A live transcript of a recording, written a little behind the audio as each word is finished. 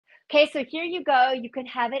Okay, so here you go. You can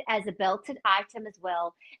have it as a belted item as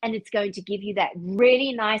well, and it's going to give you that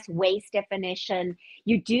really nice waist definition.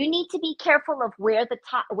 You do need to be careful of where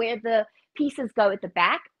the pieces go at the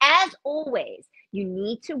back. As always, you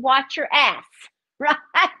need to watch your ass, right?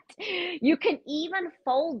 You can even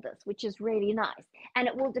fold this, which is really nice. And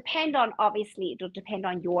it will depend on, obviously, it'll depend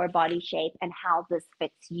on your body shape and how this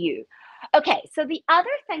fits you. Okay, so the other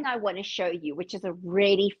thing I want to show you, which is a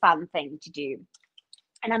really fun thing to do,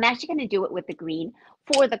 and I'm actually going to do it with the green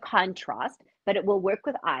for the contrast, but it will work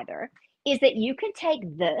with either, is that you can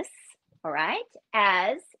take this, all right,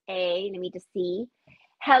 as let me just see.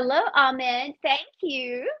 Hello, Ahmed. Thank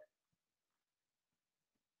you.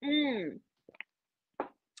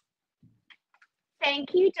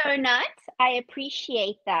 Thank you, Donut. I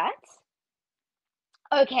appreciate that.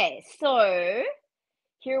 Okay, so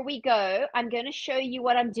here we go. I'm going to show you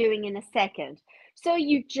what I'm doing in a second. So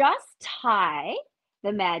you just tie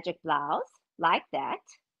the magic blouse like that,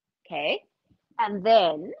 okay? And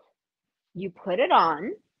then you put it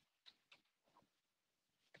on.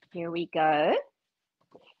 Here we go.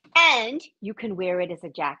 And you can wear it as a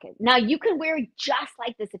jacket. Now, you can wear it just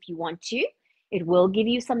like this if you want to. It will give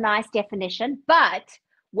you some nice definition. But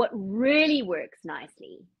what really works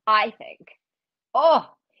nicely, I think,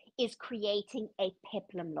 is creating a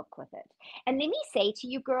peplum look with it. And let me say to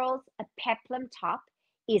you girls, a peplum top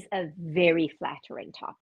is a very flattering top.